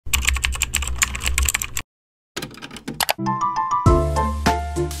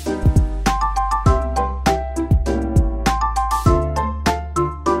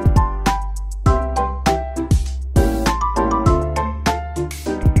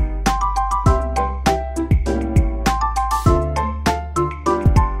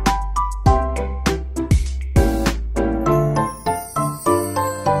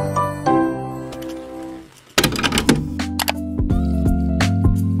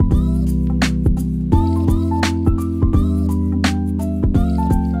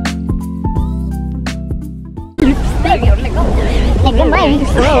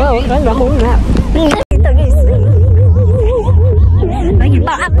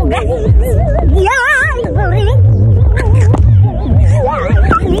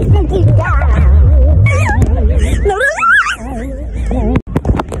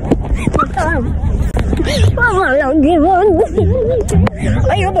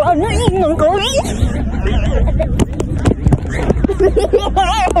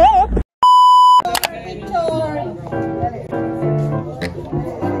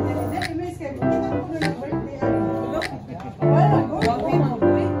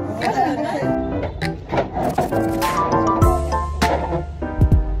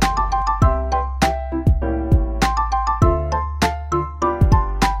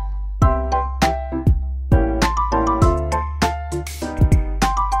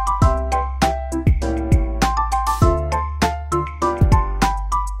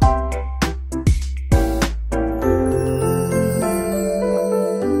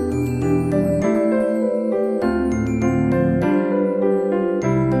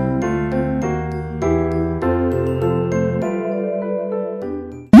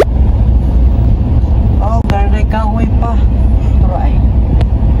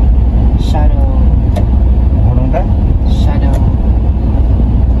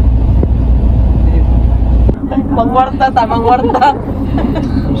Mangwarta, tamang warta.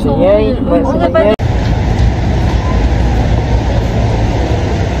 Sayay, sayay.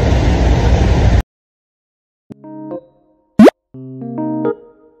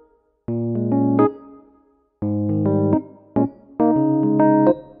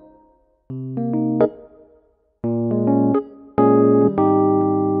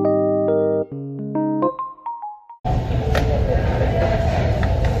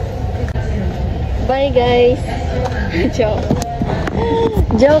 Bye guys. Joke.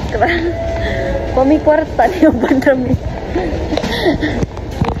 Joke lang. Pamikwarta niyo ba namin?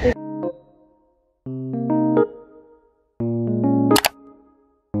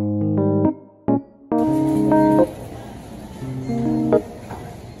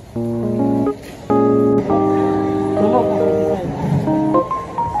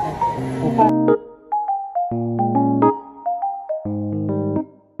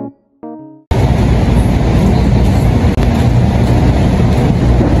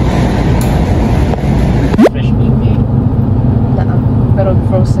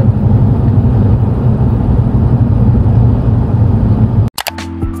 Frozen.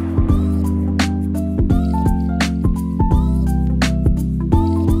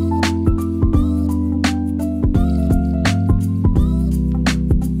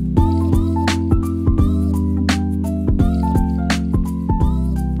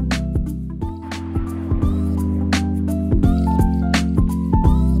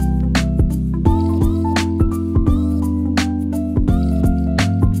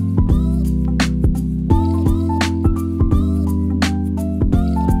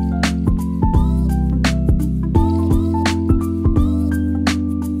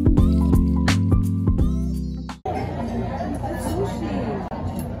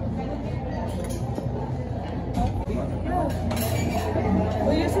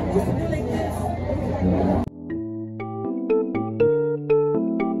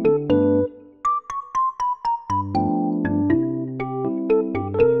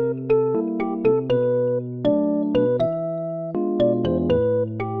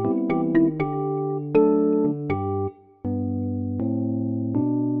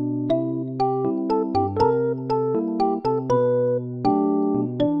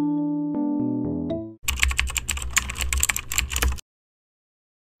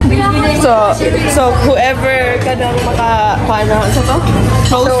 So whoever kanang makakuha sa to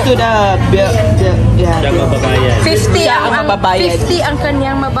close to the yeah. 50 ang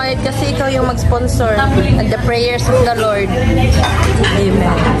kanyang mabayad kasi ikaw yung mag-sponsor and the prayers of the Lord. Amen.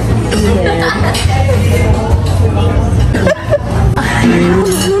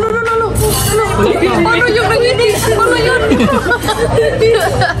 No. Ano yung nanginig? Ano yun?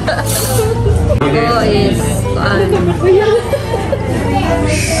 Go is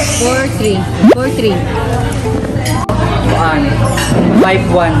 4-3. kuan.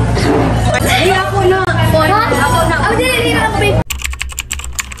 5-1. Ay, ako na. Ako na. Oh, dili na ako.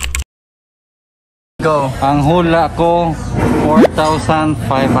 Go. Ang hula ko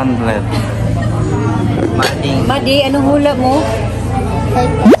 4,500. Madi, anong hula mo?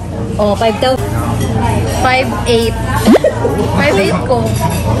 5. Oh, 5,000. 5,800. 5,800 ko.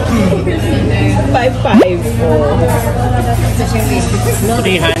 5,500.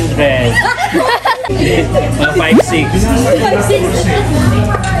 300. 5,600.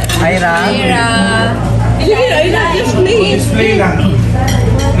 Ira. Just play.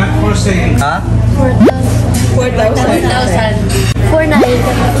 Not for sale. Ha? 4,000. 4,900.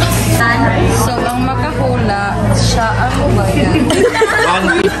 So, ang makahula, siya ang mabayan.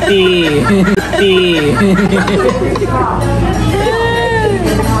 150.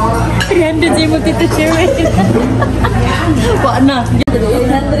 300 yung magtitoucher eh. Wala na.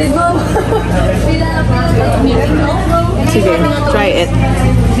 100 mo. Sige, try it.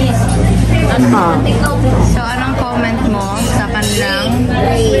 So, anong comment mo sa kanilang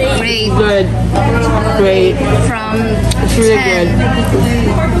grade Good. Great. from It's really good.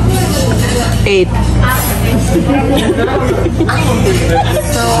 8.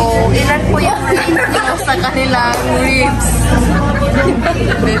 So, ilan po yung rate mo sa kanilang ribs?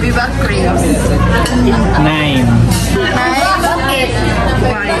 Baby back ribs. 9. 9? Bakit?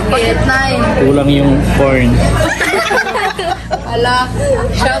 Bakit 9? Kulang yung corn. Ala,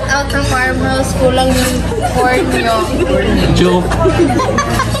 shout out sa farmhouse. Kulang yung corn nyo. Joke.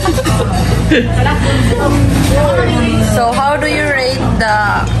 So, how do you rate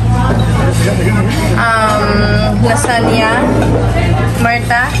the lasagna?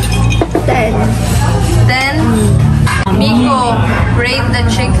 Marta? 10. 10? Miko, rate the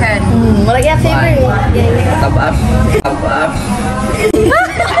chicken. Wala kaya favorite. Tabas.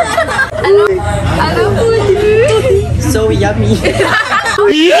 Ano po? So yummy.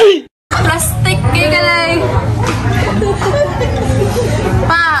 Plastic gigalay.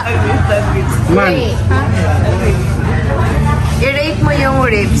 Pa. Man. I-rate mo yung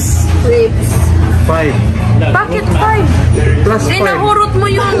ribs. 5. Bakit 5? Plus 5. Dinahurot mo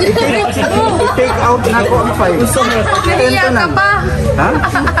yung ribs mo. Take out na ako ang 5. Kaya ka pa. Ha?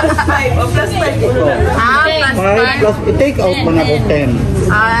 5 o plus 5 ulo na. Plus 5 plus, i-take out mo na ako 10.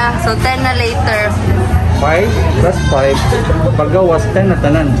 So 10 na later. 5 plus 5. Paggawas 10 na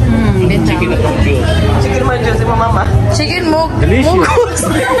tanan. Chicken na pang juice. Sige naman, Diyos, mo mama. Chicken mo. Delicious.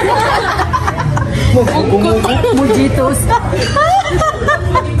 Mojitos.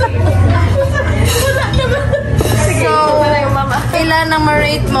 So, ilan ang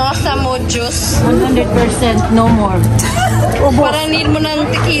ma-rate mo sa mojos? 100% no more. Parang need mo ng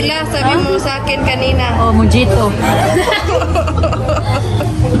tequila, sabi mo sa akin kanina. Oh, mojito.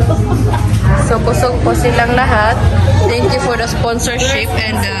 So, kusog po silang lahat. Thank you for the sponsorship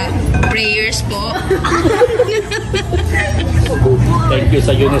and the prayers po. Thank you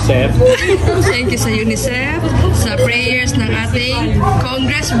sa UNICEF. Thank you sa UNICEF, sa prayers ng ating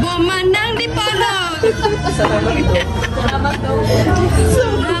Congresswoman ng Dipolog. Salamat daw.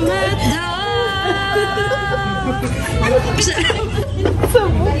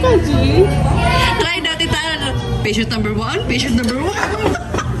 Sabog ka, G. Try dati tayo. Patient number 1, patient number 1.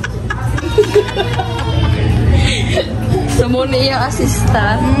 So, muna yung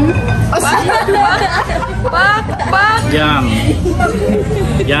assistant. Pak! Yum.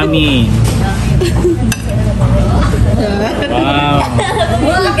 Yummy. Wow.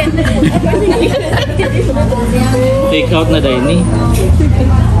 Take out na dahil ni.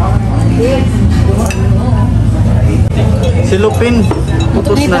 Si Lupin.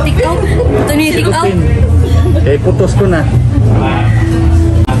 Putos na. Ito ni take out. Eh, putos ko na.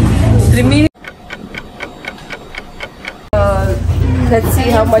 3 minutes. Let's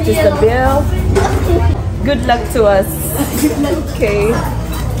see how much is the bill. Good luck to us. Okay.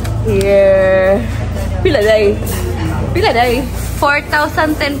 Here. Pila day?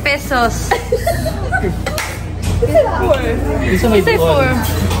 4,010 pesos. Isa may Say doon.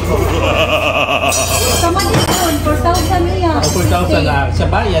 4. Sama din 4,000 niya. 4,000 na. Sa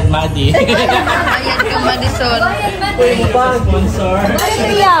bayan, Madi. Ayan ka, Madison. Sponsor.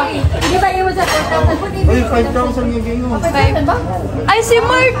 Niya. Hindi ba yung sa 4,000? Ay, 5,000 yung gingo. Ay, si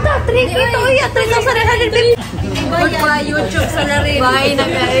Marta. Ito iya, 3,950. Magpa-YouTube sa na rin. Bye na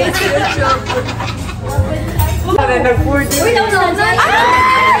guys. YouTube. Uy, nag-40. Si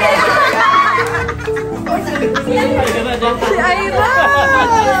Ira!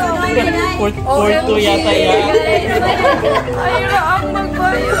 4-2 yata yan. Ira ang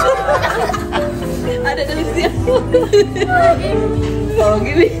magbayo. Ada na siya. Oh,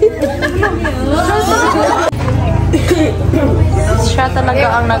 give me. Siya talaga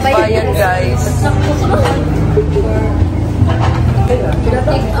ang nagbayad, guys.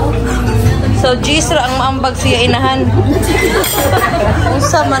 So, Gisra ang maambag siya inahan.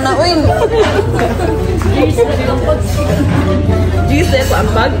 Unsa man na, uy. Gisra po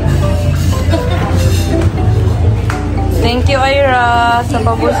ang bag. Thank you, Ira, sa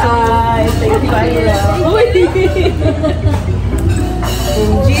pabusog. Thank you, Ira. Uy!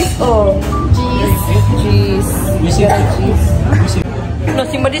 Gis, oh. Gis. No,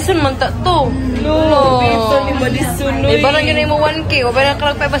 si Madison man ta to. No, dito ni Madison. May barang yun mo 1K o barang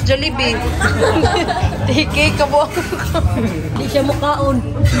ka nagpapas Jollibee. TK ka mo. Hindi siya mukhaon.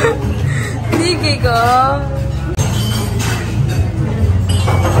 TK ka.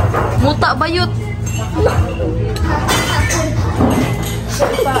 Muta bayot.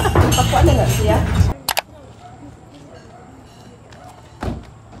 Pakuan na nga siya.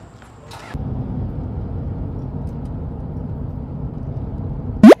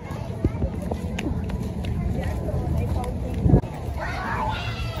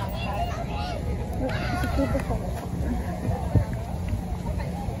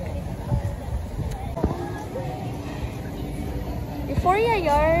 Euphoria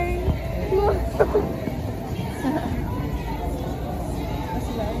yarn.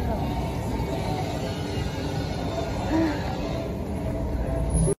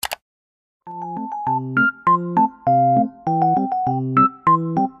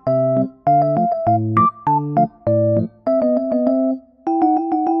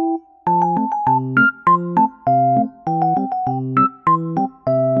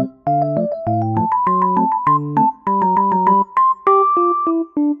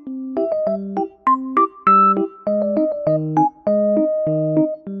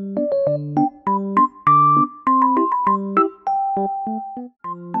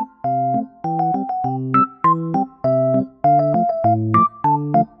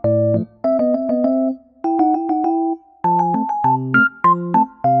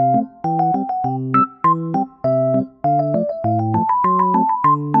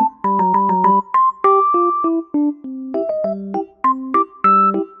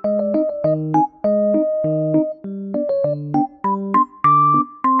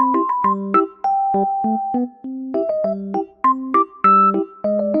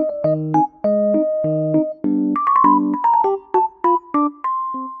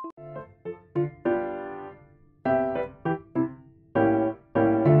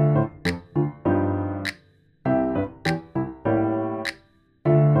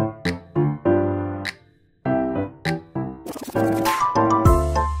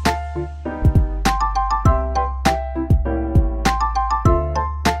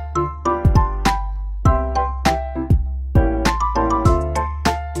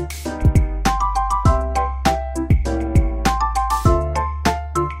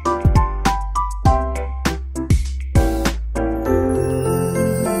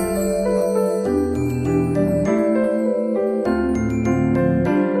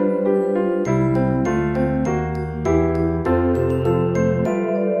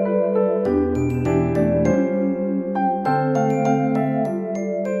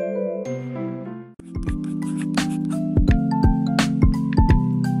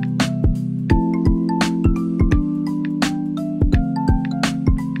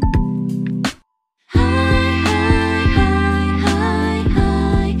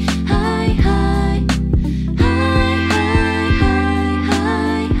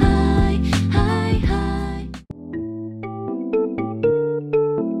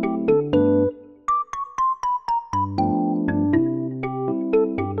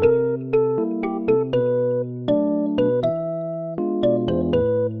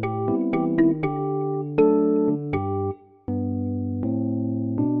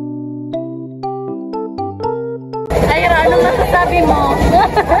 Ira, anong masasabi mo?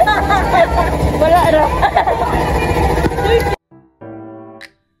 Wala raw.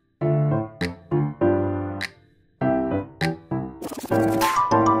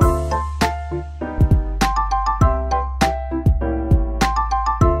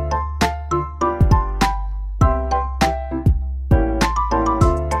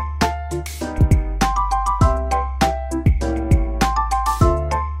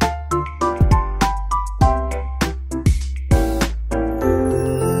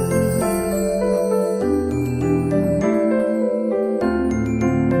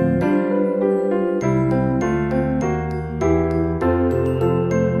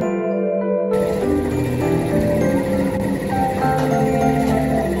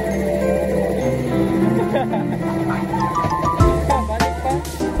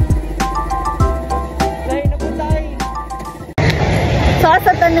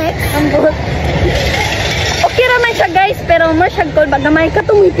 next, ambot. Okay raman siya guys, pero more siya cold. Bagamay ka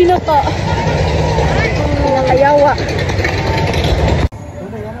itong may pinaka. Nakayawa.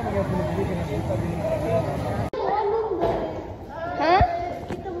 Ha?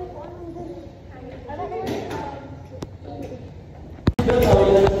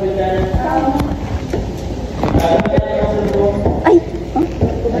 Ay!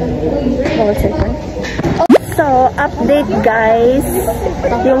 So, update guys.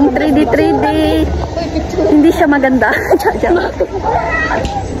 Yung 3D hindi siya maganda.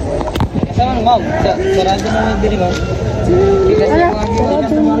 Saan mo? Sarado na mo din mo.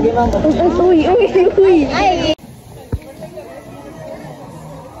 Uy. Ay!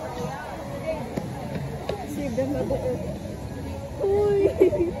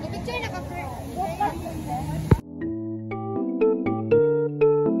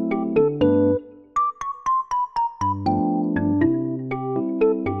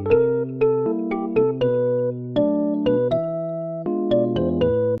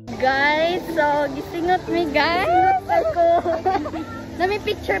 Guys, so gisingot mi guys. Ako. Nami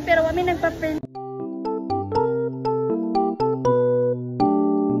picture pero kami nagpa-print.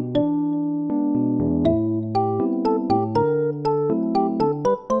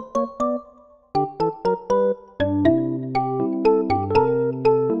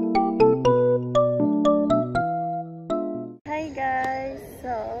 Hi guys.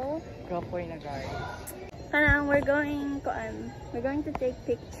 So, Kapoy na guys. we're going to take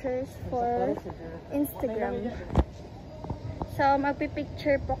pictures for Instagram. So,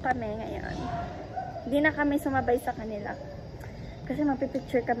 magpipicture po kami ngayon. Hindi na kami sumabay sa kanila. Kasi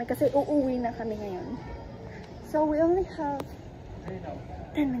magpipicture kami kasi uuwi na kami ngayon. So, we only have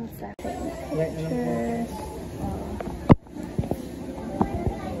 10 minutes left. Pictures.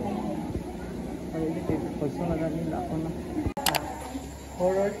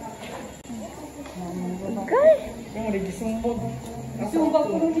 Horror. Okay.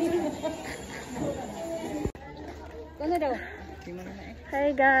 Hi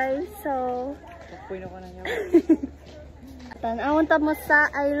guys, so tanawon ta mo sa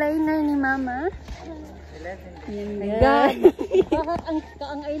eyeliner ni Mama. God.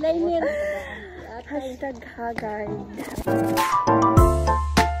 ang eyeliner. #Haggard.